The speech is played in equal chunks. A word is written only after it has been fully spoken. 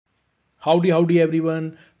Howdy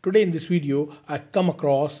everyone. Today in this video, I come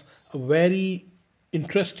across a very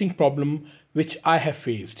interesting problem which I have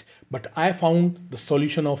faced, but I found the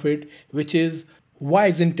solution of it, which is why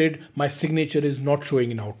isn't it my signature is not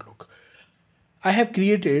showing in Outlook. I have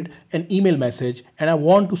created an email message and I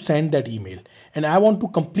want to send that email and I want to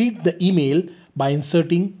complete the email by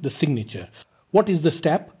inserting the signature. What is the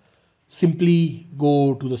step? Simply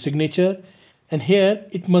go to the signature and here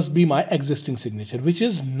it must be my existing signature, which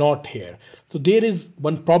is not here. So there is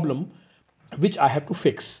one problem which I have to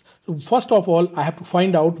fix. So first of all, I have to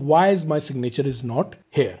find out why is my signature is not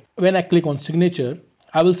here. When I click on signature,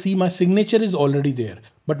 I will see my signature is already there.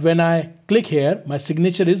 But when I click here, my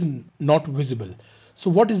signature is not visible. So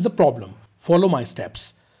what is the problem? Follow my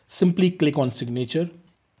steps. Simply click on signature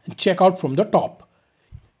and check out from the top.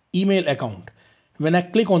 Email account. When I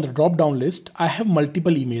click on the drop down list, I have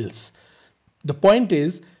multiple emails. The point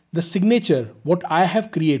is the signature what I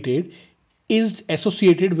have created is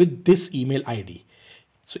associated with this email ID.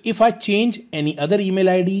 So if I change any other email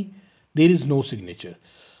ID, there is no signature.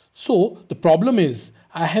 So the problem is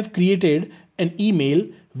I have created an email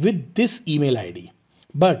with this email ID,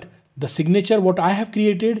 but the signature what I have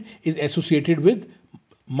created is associated with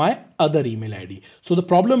my other email ID. So the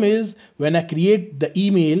problem is when I create the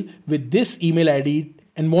email with this email ID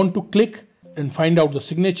and want to click and find out the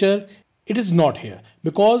signature, it is not here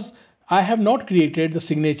because I have not created the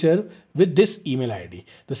signature with this email ID.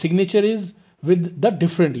 The signature is with the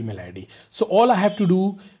different email ID. So all I have to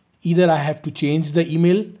do, either I have to change the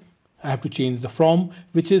email, I have to change the from,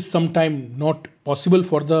 which is sometimes not possible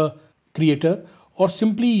for the creator, or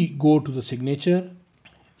simply go to the signature,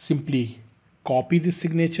 simply copy this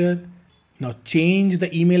signature. Now change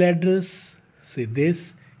the email address, say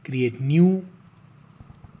this, create new,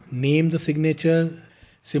 name the signature,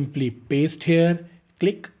 simply paste here,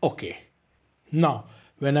 click OK. Now,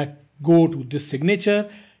 when I go to this signature,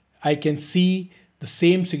 I can see the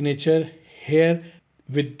same signature here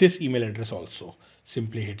with this email address also.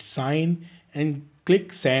 Simply hit sign and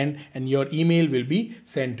click send and your email will be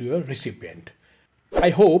sent to your recipient.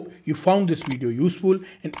 I hope you found this video useful,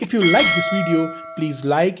 and if you like this video, please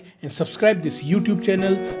like and subscribe this YouTube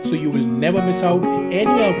channel so you will never miss out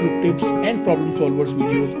any Outlook tips and problem solvers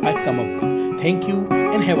videos I come up with. Thank you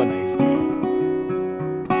and have a nice day.